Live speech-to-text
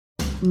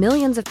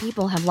Millions of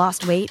people have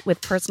lost weight with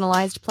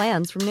personalized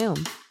plans from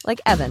Noom. Like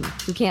Evan,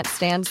 who can't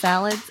stand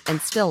salads and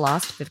still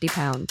lost 50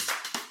 pounds.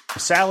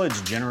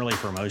 Salads generally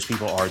for most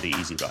people are the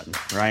easy button,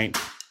 right?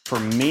 For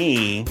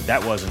me,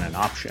 that wasn't an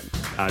option.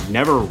 I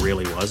never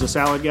really was a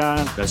salad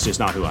guy. That's just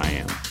not who I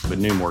am. But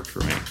Noom worked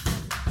for me.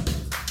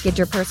 Get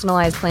your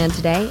personalized plan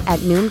today at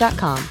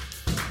Noom.com.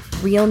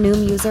 Real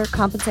Noom user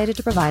compensated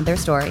to provide their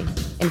story.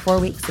 In 4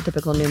 weeks, the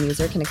typical Noom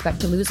user can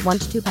expect to lose 1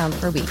 to 2 pounds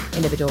per week.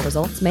 Individual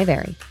results may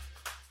vary.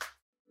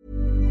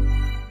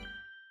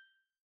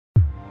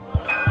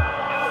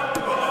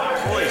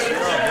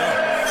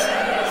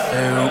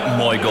 Oh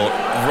my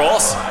God,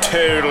 Ross,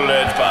 total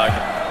it back.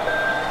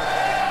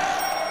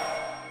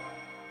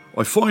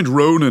 I find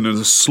Ronan in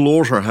a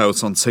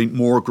slaughterhouse on St.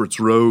 Margaret's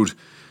Road,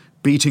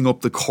 beating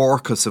up the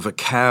carcass of a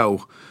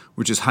cow,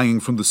 which is hanging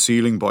from the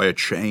ceiling by a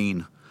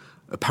chain.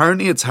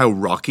 Apparently it's how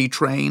Rocky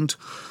trained,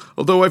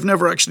 although I've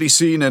never actually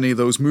seen any of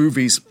those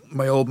movies.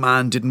 My old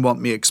man didn't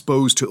want me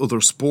exposed to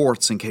other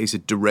sports in case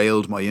it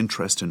derailed my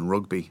interest in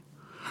rugby.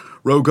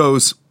 Ro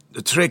goes,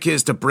 "The trick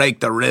is to break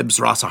the ribs,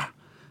 Rosser,"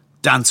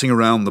 dancing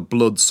around the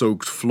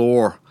blood-soaked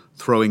floor,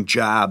 throwing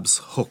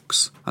jabs,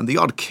 hooks, and the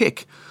odd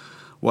kick,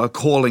 while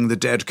calling the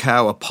dead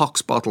cow a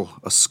pox bottle,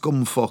 a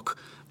scumfuck,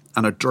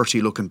 and a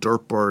dirty-looking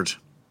dirtbird.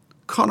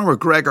 Conor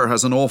McGregor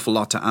has an awful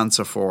lot to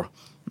answer for.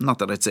 Not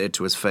that I'd say it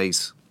to his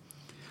face.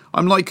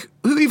 I'm like,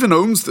 who even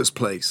owns this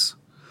place?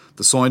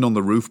 The sign on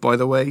the roof, by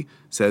the way,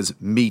 says,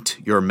 "Meet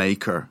your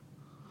maker."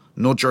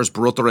 Nudger's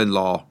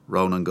brother-in-law,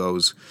 Ronan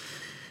goes.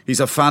 He's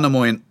a fan of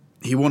mine.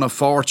 He won a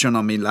fortune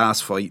on me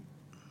last fight.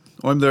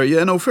 I'm there,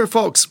 yeah, no, fair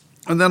folks.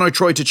 And then I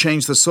tried to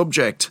change the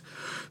subject.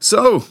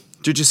 "So,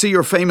 did you see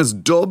your famous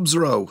Dubs,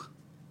 Ro?"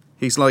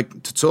 He's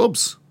like, "To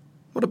Tubbs?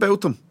 What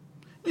about them?"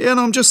 "Yeah,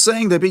 no, I'm just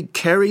saying they beat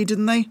Kerry,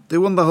 didn't they? They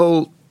won the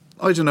whole,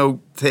 I don't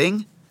know,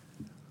 thing."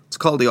 It's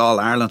called the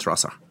All-Ireland,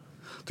 Rosser.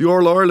 The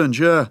All-Ireland,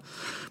 yeah.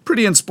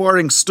 Pretty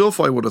inspiring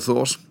stuff, I would have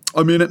thought.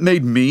 I mean, it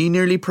made me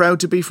nearly proud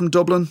to be from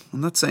Dublin,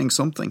 and that's saying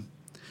something.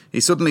 He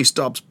suddenly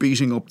stops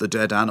beating up the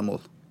dead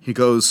animal. He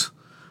goes,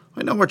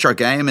 "I know what your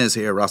game is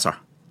here, Rosser."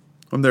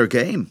 "I'm their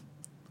game.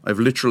 I've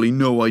literally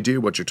no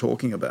idea what you're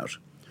talking about.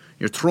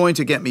 You're trying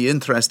to get me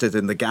interested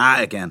in the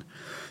guy again.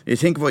 You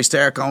think if I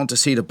start going to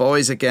see the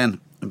boys again,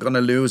 I'm going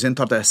to lose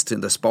interest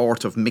in the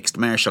sport of mixed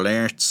martial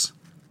arts?"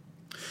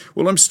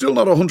 "Well, I'm still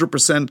not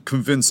 100%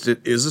 convinced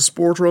it is a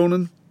sport,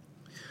 Ronan."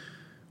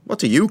 "What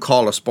do you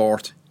call a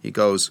sport?" He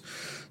goes,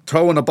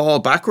 "Throwing a ball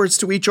backwards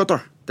to each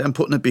other, then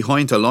putting it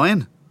behind a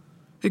line?"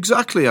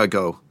 "Exactly," I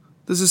go.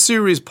 "There's a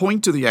serious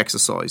point to the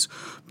exercise.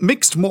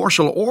 Mixed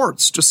martial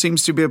arts just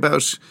seems to be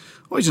about,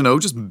 I don't know,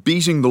 just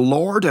beating the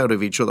Lord out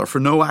of each other for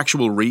no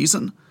actual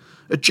reason.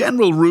 A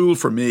general rule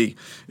for me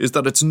is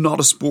that it's not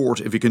a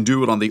sport if you can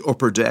do it on the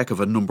upper deck of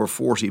a number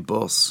 40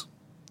 bus."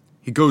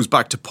 He goes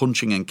back to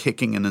punching and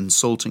kicking and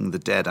insulting the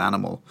dead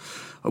animal.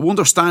 "I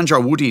understand your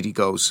woody," he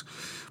goes,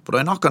 "but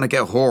I'm not going to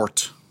get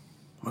hurt."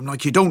 I'm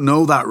like, "You don't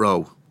know that,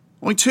 Ro.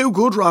 I'm too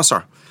good,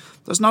 Rosser.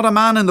 There's not a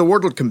man in the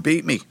world that can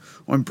beat me.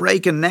 I'm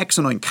breaking necks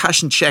and I'm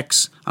cashing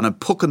checks and I'm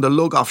pucking the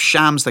lug off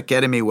shams that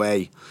get in me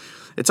way.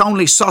 It's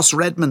only Sauce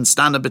Redmond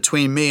standing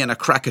between me and a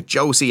crack at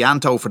Josie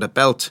Anto for the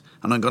belt,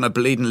 and I'm going to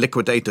bleed and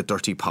liquidate the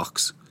dirty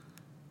pox."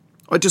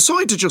 I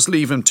decide to just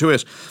leave him to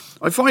it.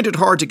 I find it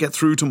hard to get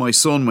through to my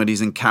son when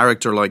he's in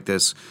character like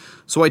this.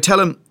 So I tell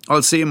him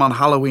I'll see him on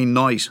Halloween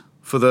night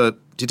for the,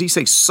 did he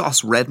say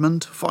Sauce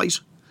Redmond fight?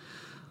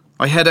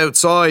 I head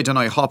outside and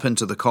I hop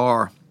into the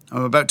car.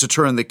 I'm about to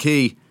turn the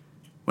key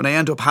when I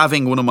end up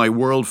having one of my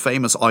world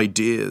famous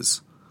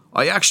ideas.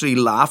 I actually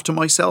laugh to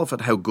myself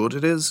at how good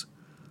it is.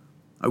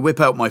 I whip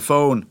out my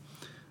phone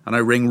and I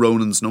ring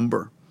Ronan's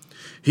number.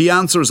 He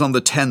answers on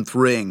the 10th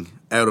ring,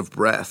 out of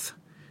breath.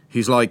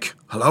 He's like,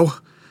 "Hello?"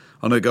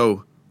 And I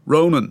go,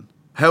 "Ronan,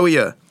 how are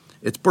you?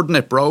 It's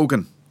Burdett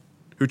Brogan,"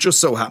 who just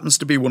so happens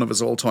to be one of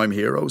his all-time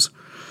heroes.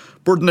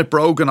 "Burdett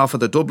Brogan off of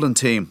the Dublin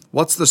team.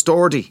 What's the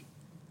story?"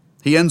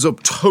 He ends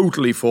up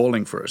totally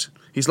falling for it.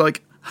 He's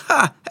like,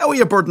 "Ha, how are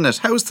you, Burdett?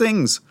 How's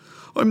things?"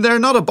 "I'm there,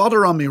 not a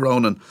bother on me,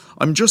 Ronan.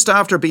 I'm just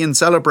after being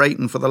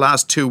celebrating for the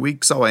last 2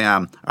 weeks, so I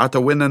am, after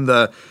winning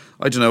the,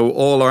 I don't know,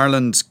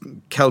 All-Ireland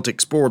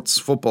Celtic Sports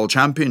Football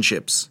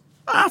Championships."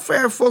 "Ah,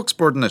 fair fucks,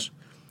 Burdett.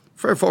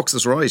 Fair fox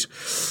is right.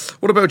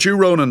 What about you,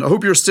 Ronan? I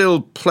hope you're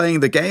still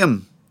playing the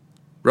game."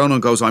 Ronan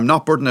goes, "I'm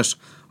not, Burdett.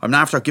 I'm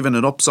after giving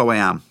it up, so I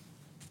am."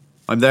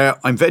 I'm there.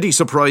 I'm very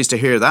surprised to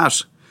hear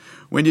that.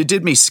 When you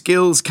did me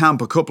skills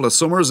camp a couple of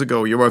summers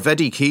ago, you were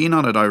very keen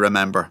on it, I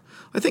remember.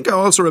 I think I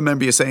also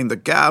remember you saying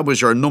that GA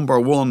was your number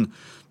one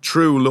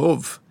true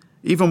love,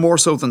 even more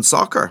so than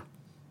soccer.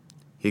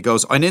 He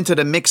goes, "I'm into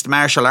the mixed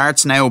martial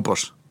arts now,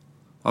 but..."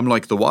 I'm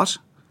like, "The what?"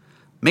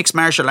 "Mixed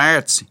martial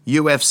arts,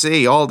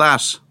 UFC, all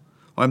that."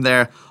 I'm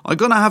there. "I'm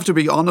going to have to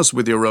be honest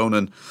with you,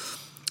 Ronan."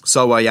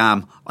 "So I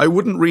am. I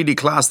wouldn't really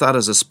class that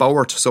as a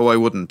sport, so I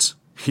wouldn't."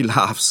 He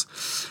laughs.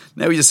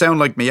 "Now you sound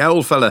like me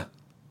owl fella."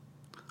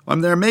 I'm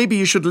there. "Maybe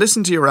you should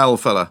listen to your owl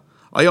fella.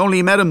 I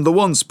only met him the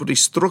once, but he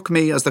struck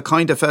me as the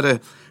kind of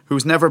fella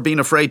who's never been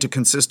afraid to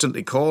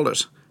consistently call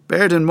it.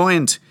 Bear in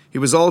mind, He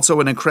was also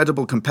an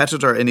incredible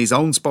competitor in his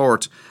own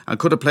sport and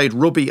could have played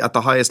rugby at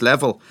the highest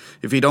level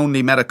if he'd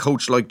only met a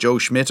coach like Joe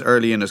Schmidt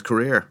early in his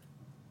career.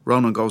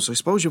 Ronan goes, I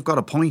suppose you've got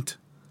a point.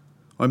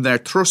 I'm there,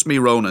 trust me,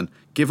 Ronan,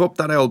 give up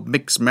that old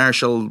mixed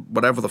martial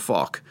whatever the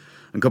fuck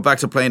and go back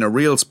to playing a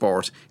real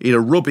sport,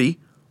 either rugby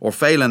or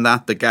failing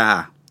that, the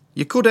GAA.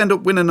 You could end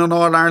up winning an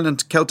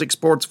All-Ireland Celtic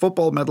Sports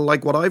football medal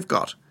like what I've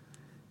got.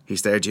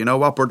 He's there, do you know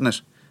what,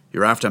 Burdett?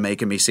 You're after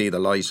making me see the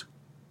light.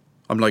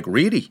 I'm like,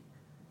 really?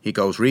 He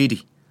goes,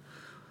 really.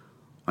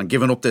 I'm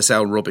giving up this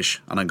old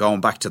rubbish and I'm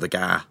going back to the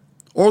GAA.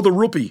 Or the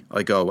rugby,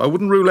 I go. I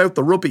wouldn't rule out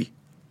the rugby.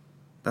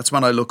 That's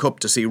when I look up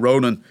to see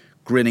Ronan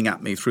grinning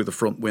at me through the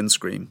front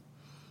windscreen.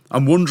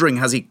 I'm wondering,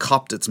 has he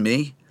copped it's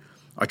me?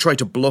 I try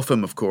to bluff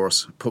him, of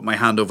course, put my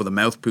hand over the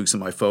mouthpiece of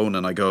my phone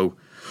and I go,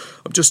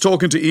 I'm just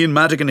talking to Ian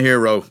Madigan here,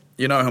 Ro.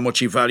 You know how much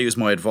he values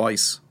my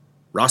advice.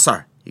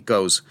 Rosser, he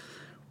goes,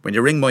 when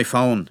you ring my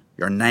phone,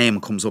 your name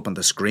comes up on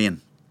the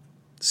screen.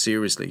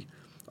 Seriously,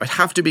 I'd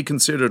have to be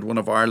considered one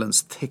of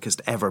Ireland's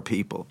thickest ever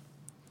people.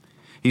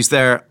 He's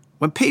there,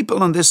 when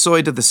people on this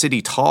side of the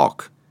city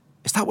talk,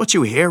 is that what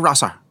you hear,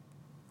 Rosser?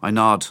 I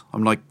nod.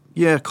 I'm like,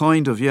 yeah,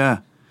 kind of, yeah.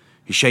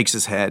 He shakes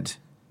his head.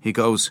 He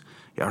goes,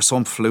 you're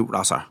some flute,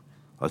 Rosser.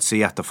 I'll see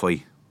you at the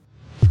fight.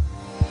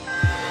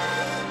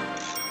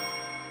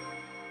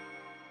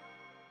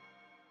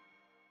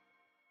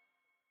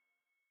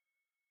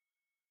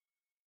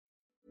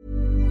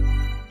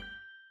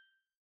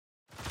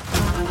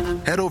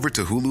 Head over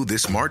to Hulu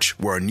this March,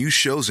 where our new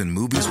shows and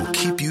movies will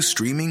keep you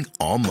streaming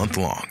all month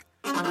long.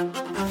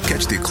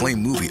 Catch the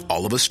acclaimed movie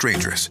All of Us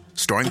Strangers,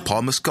 starring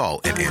Paul Mescal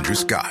and Andrew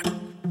Scott.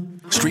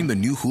 Stream the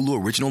new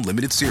Hulu original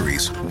limited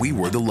series We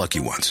Were the Lucky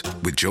Ones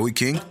with Joey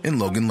King and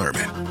Logan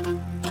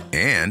Lerman.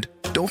 And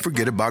don't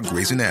forget about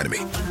Grey's Anatomy.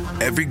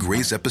 Every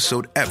Grey's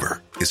episode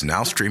ever is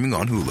now streaming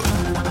on Hulu.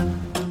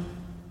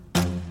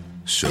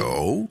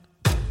 So,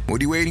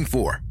 what are you waiting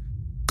for?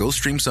 Go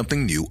stream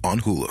something new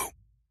on Hulu.